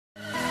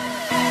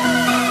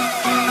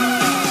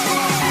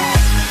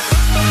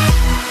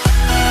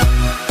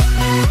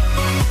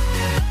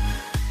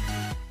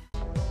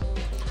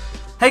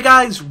Hey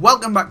guys,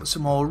 welcome back to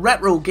some more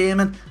retro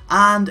gaming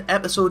and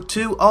episode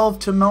 2 of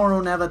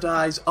Tomorrow Never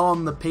Dies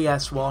on the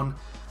PS1.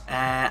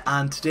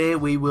 And today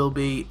we will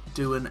be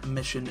doing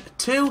mission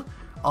 2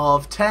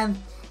 of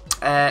 10.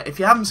 If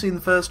you haven't seen the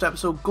first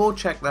episode, go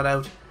check that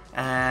out.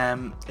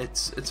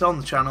 It's on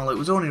the channel. It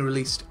was only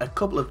released a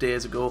couple of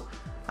days ago.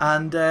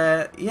 And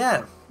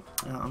yeah,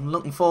 I'm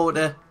looking forward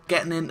to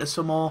getting into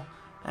some more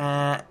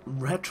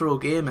retro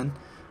gaming.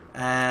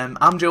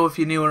 I'm Joe if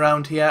you're new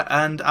around here,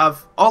 and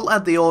I've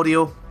altered the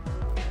audio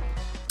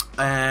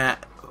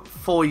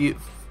for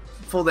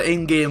the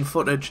in-game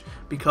footage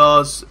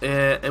because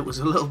it was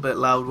a little bit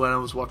loud when I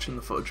was watching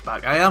the footage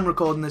back. I am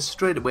recording this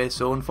straight away,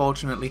 so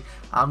unfortunately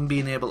I haven't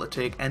been able to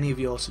take any of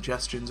your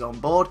suggestions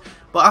on board,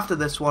 but after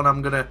this one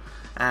I'm going to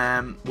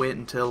wait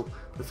until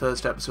the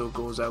first episode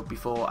goes out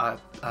before I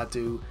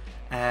do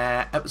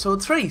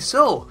episode 3.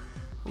 So,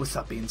 with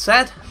that being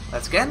said,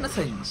 let's get into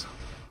things.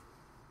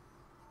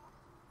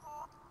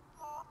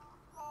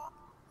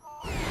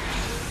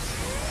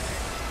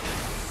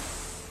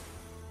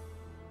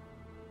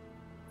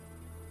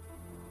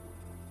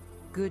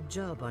 Good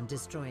job on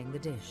destroying the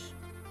dish.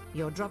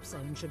 Your drop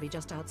zone should be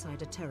just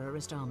outside a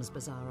terrorist arms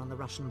bazaar on the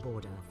Russian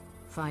border.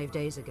 5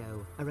 days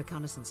ago, a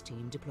reconnaissance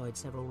team deployed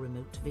several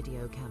remote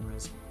video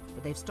cameras,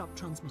 but they've stopped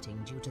transmitting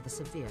due to the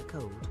severe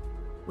cold.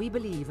 We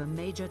believe a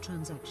major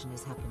transaction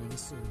is happening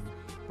soon,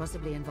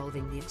 possibly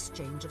involving the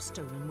exchange of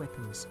stolen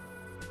weapons.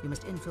 You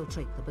must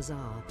infiltrate the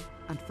bazaar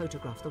and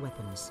photograph the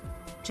weapons.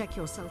 Check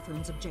your cell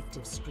phone's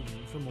objective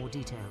screen for more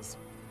details.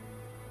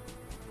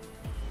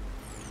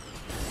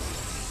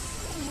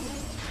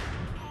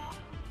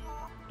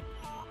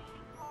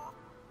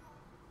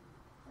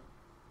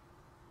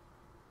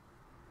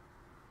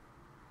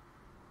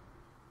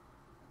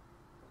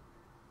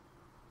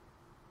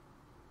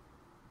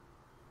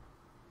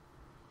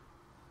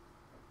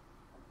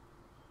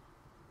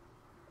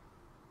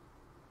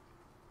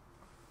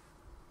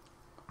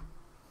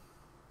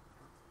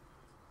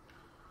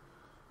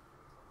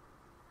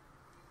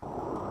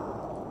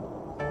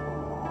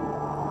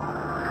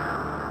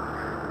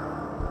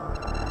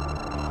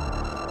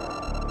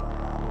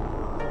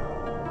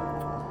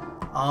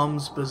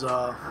 Arms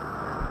Bazaar,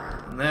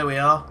 and there we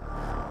are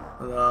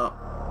with our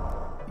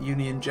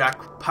Union Jack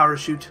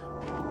parachute,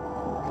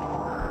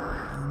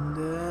 and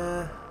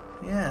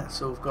yeah,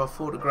 so we've got to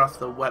photograph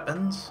the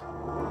weapons. I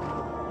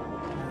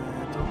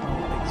don't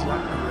know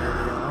exactly where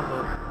they are,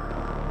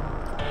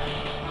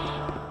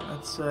 but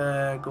let's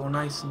go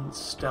nice and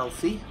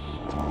stealthy.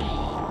 Don't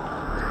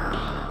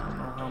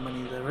know how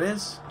many there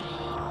is.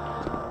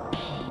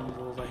 Move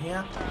over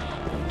here.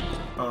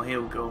 Oh,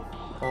 here we go.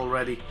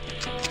 Already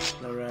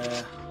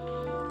they're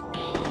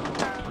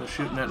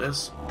shooting at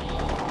us.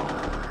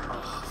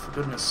 Oh, for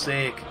goodness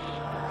sake.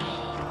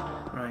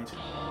 Right.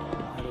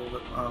 Head over.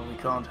 Oh, we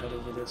can't head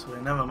over this way.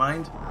 Never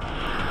mind.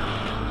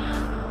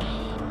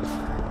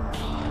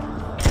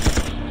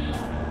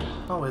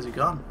 Oh, where's he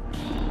gone?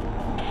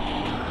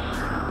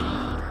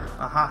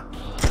 Aha.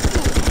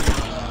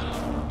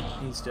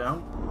 He's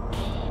down.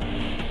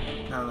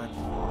 Now then.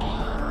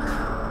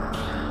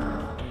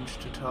 Range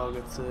to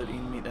target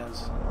 13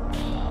 meters.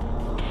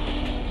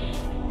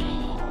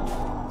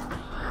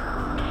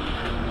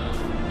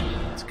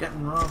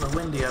 Getting rather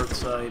windy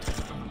outside, I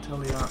can tell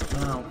you that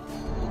now.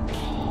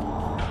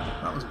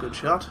 That was a good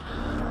shot.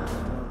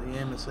 The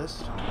aim assist.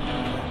 Is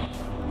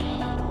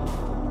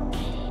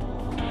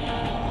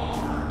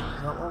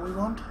that what we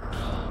want?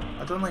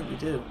 I don't think we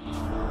do.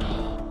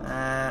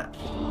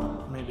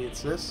 Maybe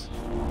it's this.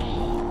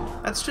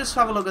 Let's just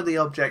have a look at the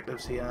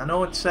objectives here. I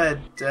know it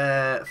said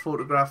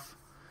photograph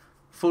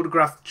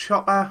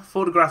chopper,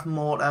 photograph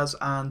mortars,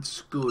 and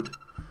scud.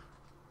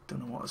 Don't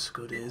know what a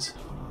scud is.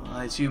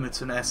 I assume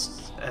it's an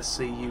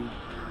SCUD.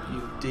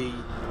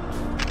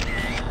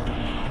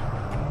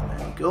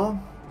 There we go.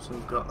 So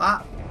we've got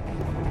that.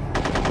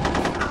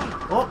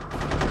 Oh!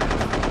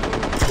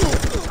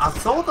 I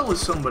thought there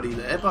was somebody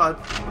there, but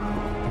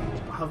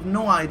I have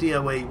no idea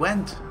where he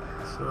went.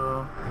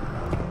 So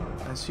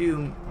I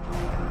assume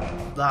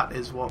that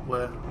is what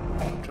we're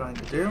trying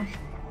to do.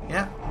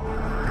 Yeah.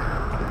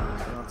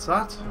 So that's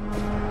that.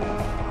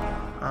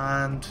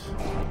 And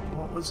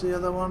what was the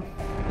other one?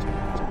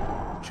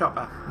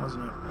 Chopper,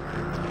 wasn't it?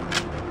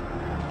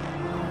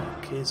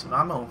 Case of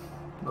ammo.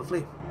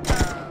 Lovely.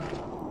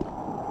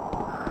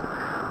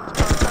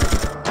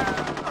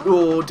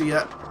 Oh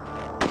dear.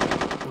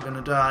 We're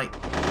gonna die.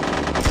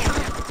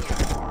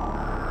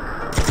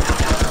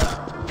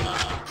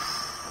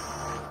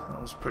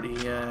 That was pretty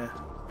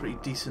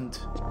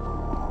decent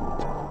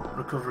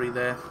recovery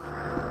there.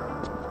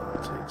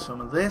 Take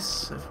some of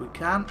this if we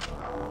can.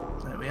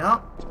 There we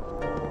are.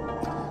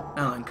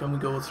 Now then, can we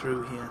go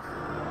through here?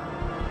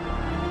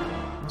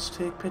 Let's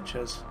take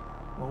pictures.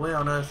 Well, where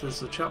on earth is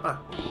the chopper?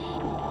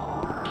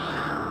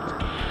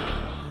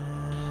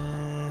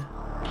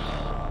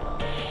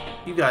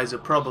 You guys are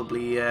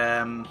probably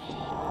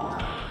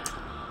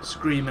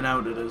screaming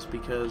out at us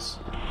because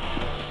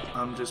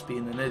I'm just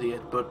being an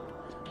idiot, but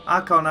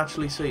I can't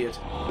actually see it.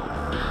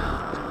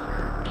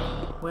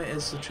 Where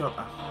is the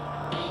chopper?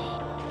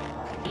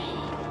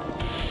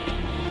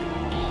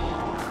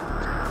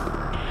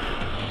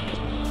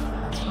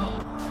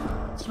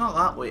 not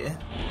that way.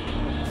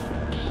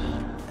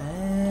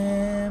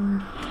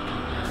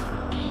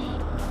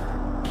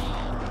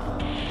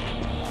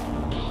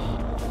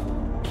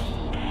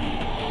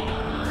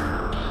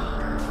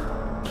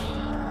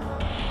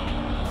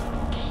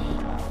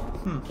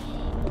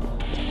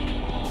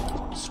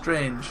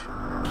 Strange.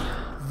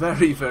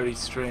 Very, very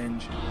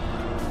strange.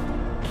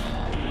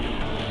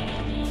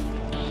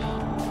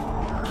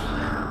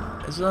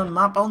 Is there a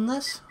map on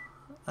this?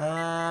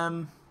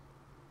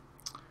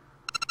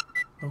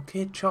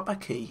 Okay, chopper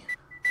key.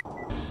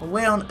 Well,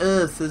 where on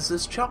earth is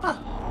this chopper?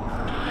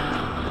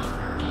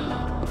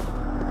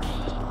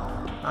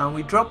 And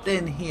we dropped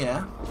in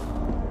here.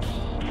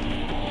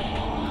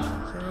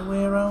 Is there a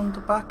way around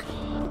the back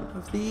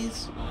of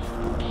these?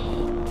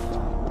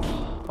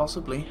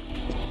 Possibly.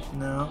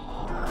 No.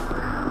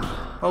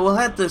 Well, we'll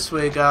head this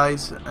way,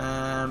 guys.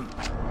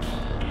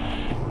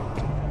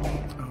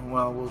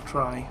 Well, we'll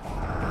try.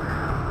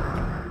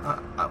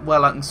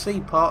 Well, I can see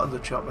part of the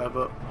chopper,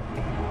 but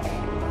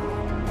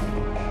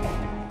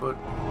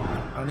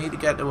I need to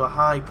get to a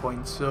high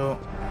point, so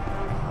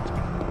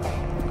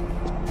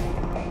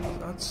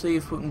let's see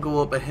if we can go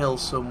up a hill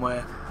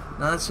somewhere.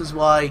 Now, this is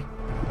why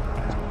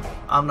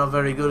I'm not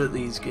very good at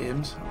these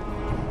games.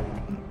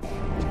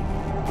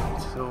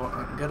 So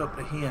I can get up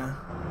to here.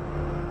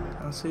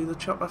 Can I see the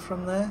chopper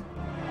from there?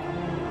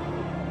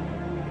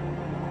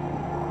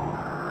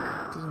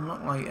 Doesn't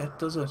look like it,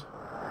 does it?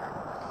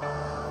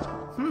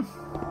 There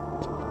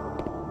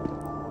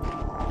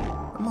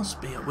must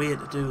be a way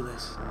to do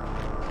this.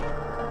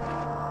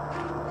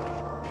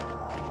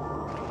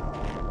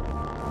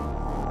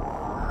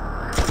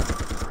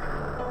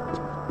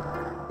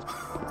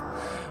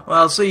 Well,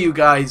 I'll see you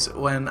guys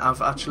when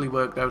I've actually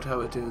worked out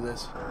how to do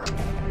this.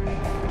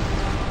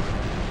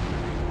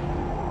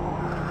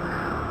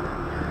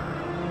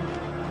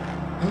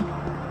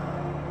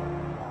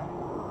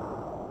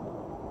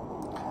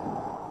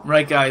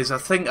 Right, guys, I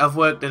think I've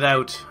worked it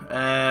out.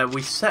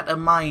 We set a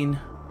mine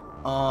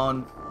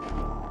on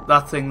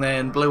that thing there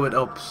and blew it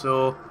up,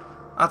 so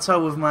that's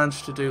how we've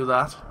managed to do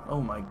that.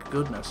 Oh my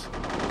goodness.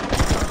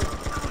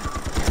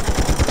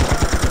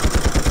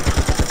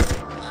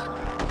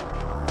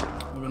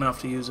 We're gonna have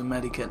to use a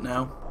medikit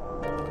now.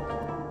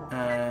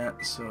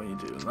 So you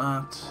do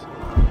that,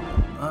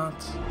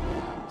 that.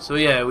 So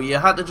yeah, you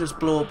had to just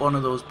blow up one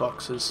of those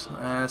boxes.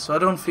 So I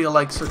don't feel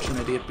like such an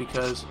idiot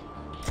because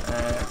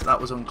that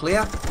was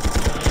unclear.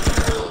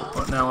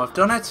 But now I've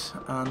done it,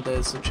 and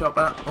there's the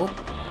chopper. Oh,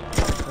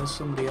 there's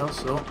somebody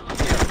else though.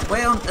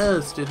 Where on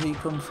earth did he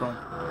come from?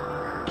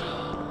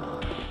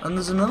 And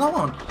there's another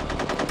one.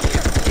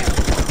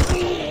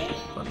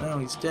 But now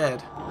he's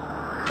dead.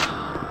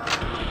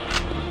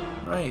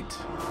 Right.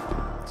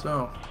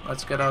 So,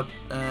 let's get our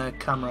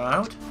camera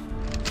out.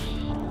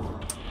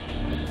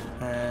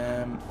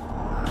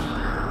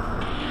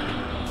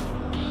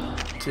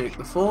 Take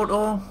the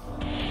photo.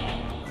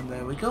 And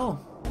there we go.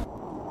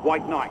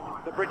 White Knight,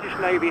 the British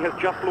Navy has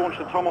just launched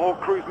a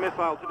Tomahawk cruise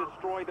missile to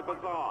destroy the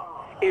Bazaar.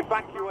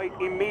 Evacuate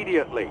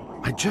immediately.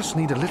 I just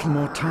need a little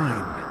more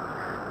time.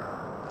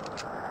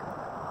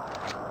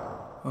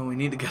 Well, we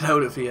need to get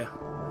out of here.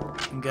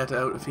 And get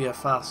out of here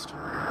fast.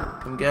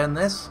 Can we get in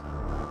this?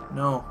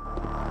 No.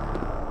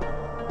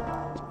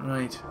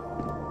 Right.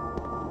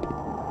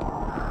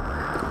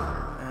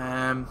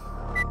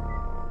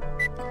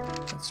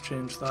 Let's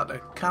change that to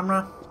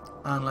camera.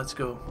 And let's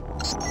go.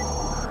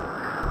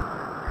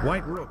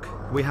 White Rook,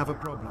 we have a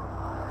problem.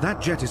 That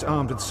jet is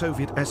armed with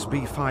Soviet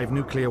SB-5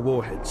 nuclear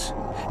warheads.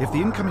 If the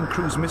incoming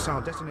cruise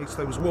missile detonates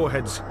those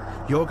warheads,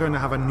 you're going to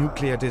have a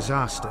nuclear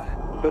disaster.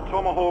 The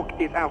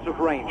Tomahawk is out of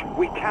range.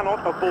 We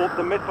cannot abort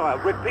the missile.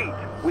 Repeat,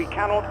 we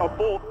cannot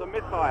abort the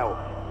missile.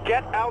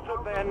 Get out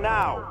of there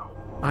now.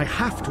 I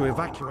have to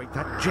evacuate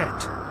that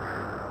jet.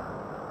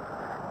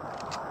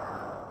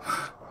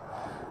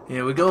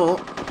 Here we go.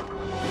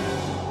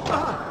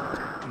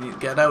 We need to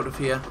get out of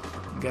here.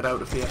 Get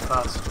out of here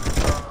fast.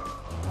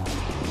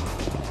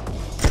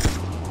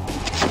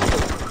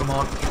 Come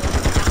on.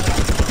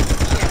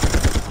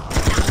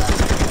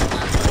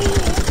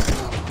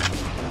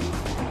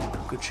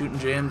 Good shooting,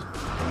 James.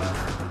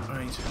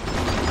 Right.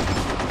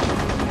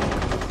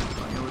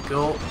 Here we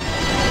go.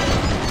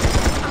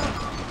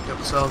 Get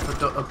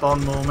myself a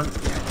Bond moment.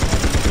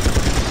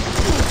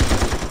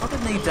 How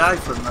didn't he die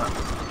from that?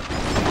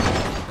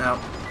 Now,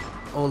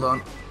 hold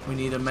on. We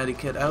need a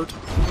medikit out.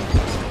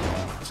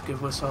 Let's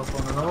give ourselves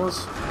one of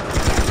those.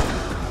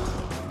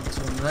 It's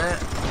in there.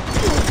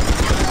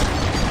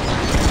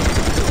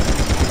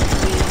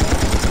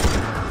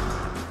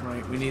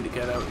 Right, we need to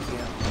get out of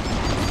here.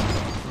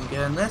 Can we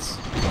get in this?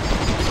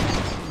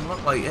 Doesn't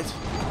look like it.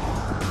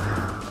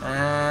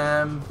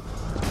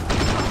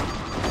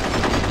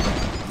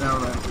 Now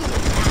then.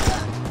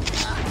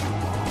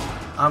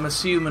 I'm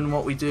assuming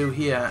what we do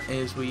here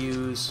is we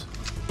use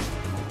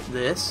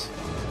this.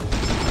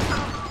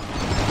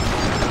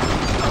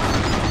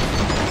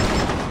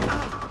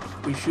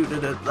 We shoot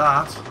it at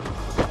that.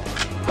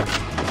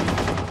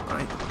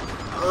 Right.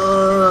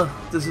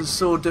 This is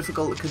so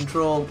difficult to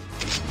control.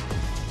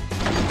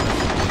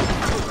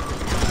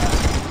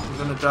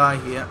 die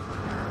here.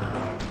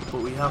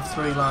 But we have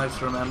 3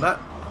 lives, remember.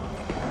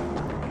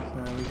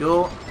 There we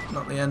go.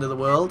 Not the end of the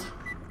world.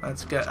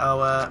 Let's get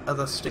our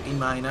other sticky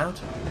mine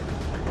out.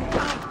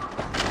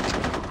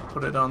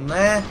 Put it on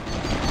there.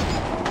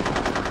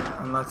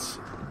 And let's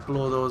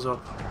blow those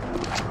up.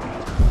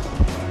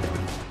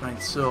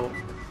 Right, so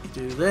you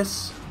do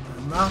this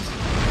and that.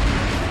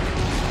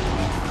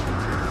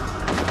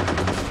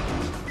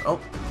 Oh.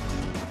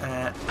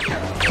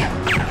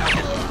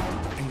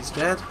 He's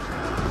dead.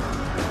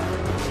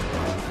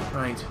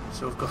 Right,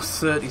 so I've got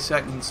 30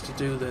 seconds to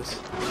do this.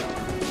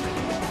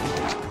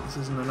 This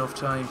isn't enough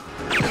time.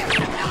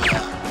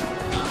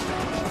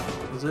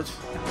 Is it?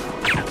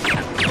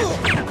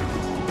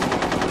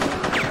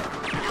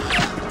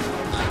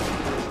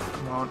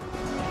 Come on.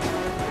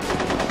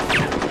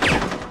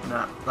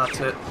 Nah, that's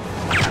it.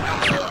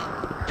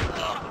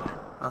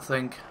 I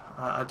think.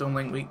 I don't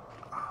think we...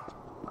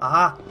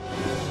 Aha!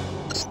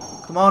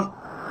 Come on!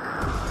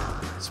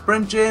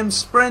 Sprint, James,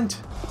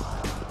 sprint!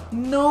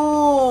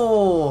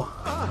 No!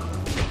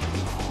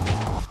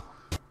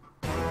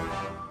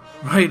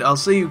 Right, I'll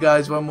see you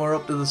guys when we're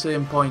up to the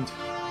same point.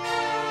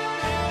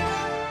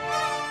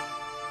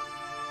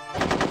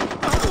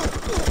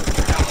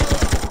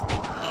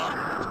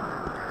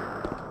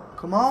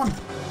 Come on!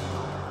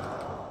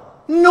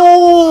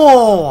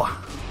 No!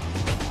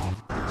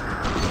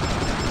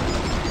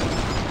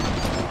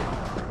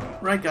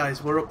 Right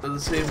guys, we're up to the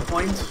same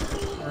point.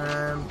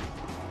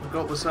 We've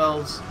got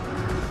ourselves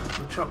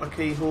the chopper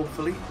key,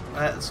 hopefully.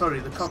 Sorry,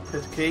 the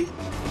cockpit key.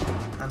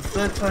 And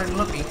third time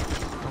lucky,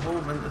 I'm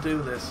hoping to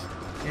do this.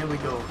 Here we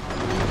go.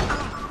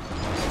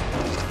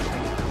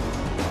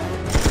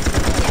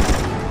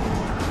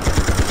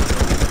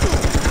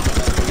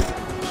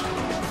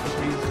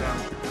 Ease down.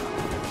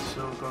 So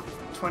we've got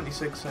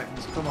 26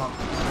 seconds. Come on.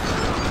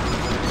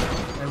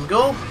 There we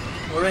go.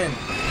 We're in.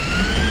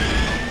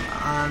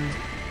 And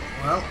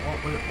well, what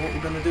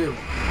we're going to do?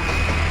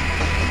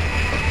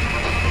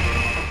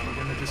 We're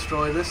going to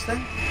destroy this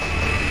thing.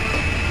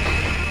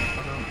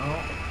 I don't know.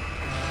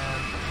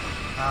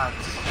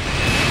 Ads.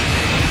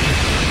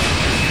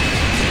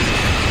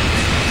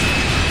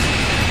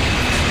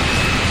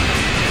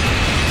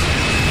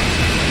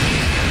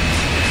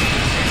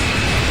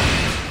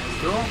 There we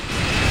go.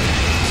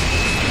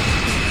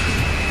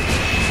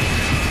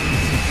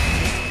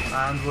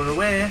 And we're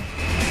away.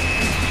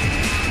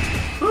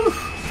 Whew.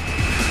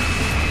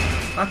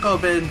 That got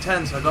a bit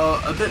intense. I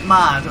got a bit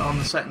mad on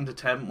the second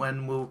attempt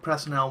when we were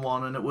pressing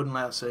L1 and it wouldn't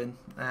let us in.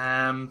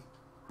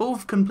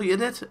 Both completed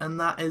it, and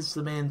that is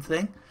the main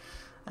thing.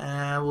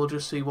 We'll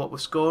just see what the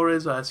score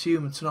is. I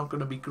assume it's not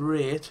going to be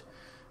great.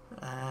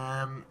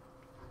 Here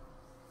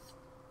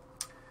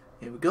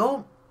we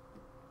go.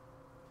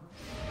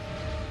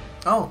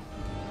 Oh.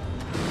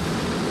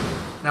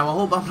 Now I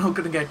hope I'm not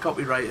going to get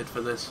copyrighted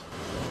for this.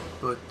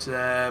 But,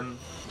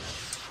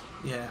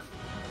 yeah.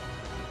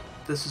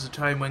 This is a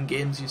time when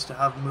games used to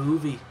have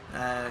movie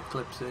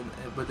clips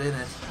within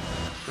it,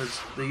 because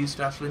they used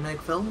to actually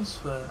make films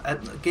for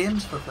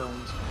games for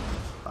films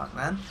back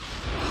then.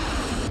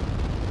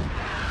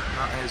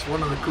 That is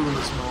one of the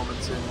coolest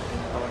moments in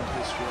Bond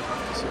history, I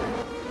have to say.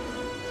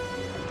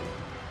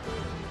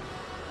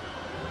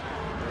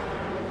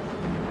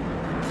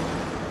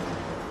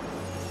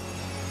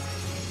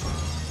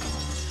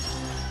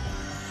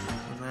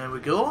 And there we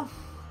go.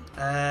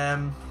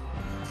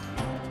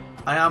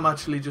 I am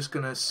actually just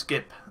going to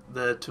skip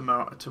the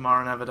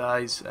Tomorrow Never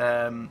Dies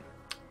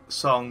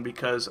song,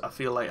 because I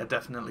feel like I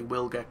definitely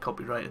will get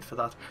copyrighted for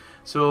that.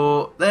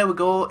 So there we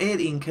go,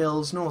 18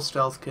 kills, no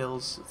stealth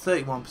kills,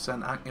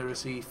 31%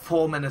 accuracy,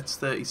 4 minutes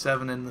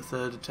 37 in the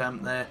third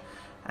attempt there,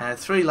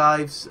 3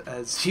 lives,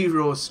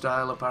 0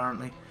 style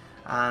apparently,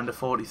 and a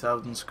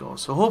 40,000 score.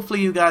 So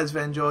hopefully you guys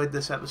have enjoyed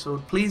this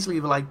episode. Please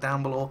leave a like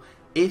down below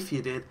if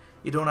you did.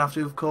 You don't have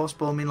to, of course,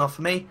 but it means a lot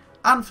for me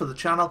and for the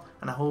channel,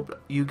 and I hope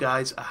you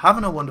guys are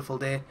having a wonderful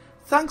day.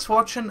 Thanks for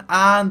watching,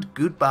 and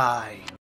goodbye.